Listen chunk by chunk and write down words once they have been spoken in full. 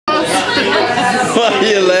Why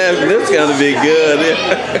you laughing? This is gonna be good.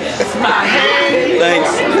 Thanks.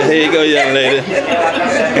 Here you go, young lady.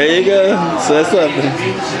 Here you go. Say something.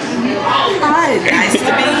 Hi, nice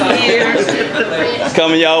to be here.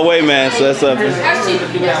 Coming y'all way, man. Say something.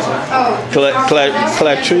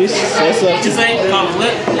 Collectrice. Say something.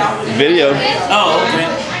 Video. Oh, okay.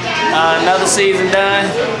 Another season done.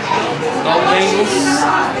 Go Bengals.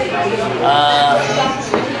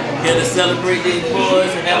 Here to celebrate these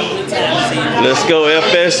boys and have a good time. Let's go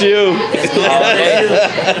FSU.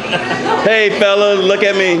 Hey fellas, look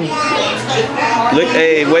at me. Look,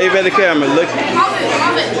 hey, wave at the camera. Look.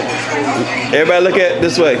 Everybody look at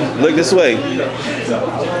this way. Look this way.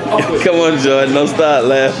 Come on, Jordan. Don't start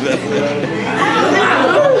laughing.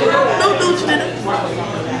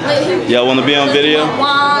 Y'all want to be on video?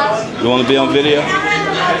 You want to be on video?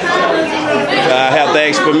 I have to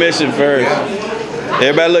ask permission first.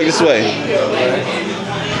 Everybody look this way.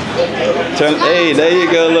 Turn. Hey, there you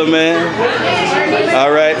go, little man.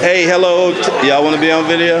 All right. Hey, hello. Y'all want to be on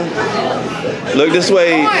video? Look this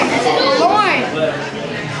way.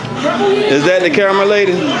 Is that the camera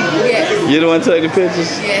lady? Yes. You the one taking pictures?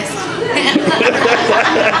 Yes.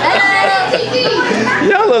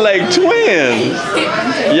 Y'all look like twins.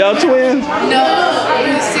 Y'all twins? No,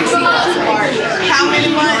 we're 16 months apart. How many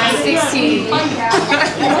months? 16.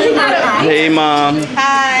 Hey, Mom.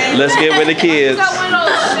 Hi. Let's get with the kids.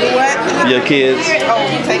 What? Your kids. Oh,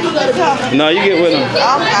 you take it. No, you get with them.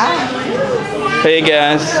 Hey,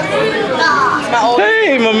 guys.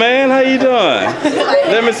 Hey, my man. How you doing?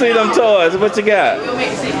 Let me see them toys. What you got?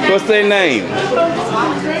 What's their name?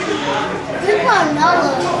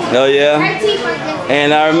 Oh, yeah?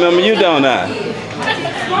 And I remember you, don't I?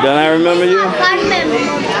 Don't I remember you? I remember.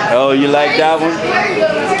 Oh, you like that one?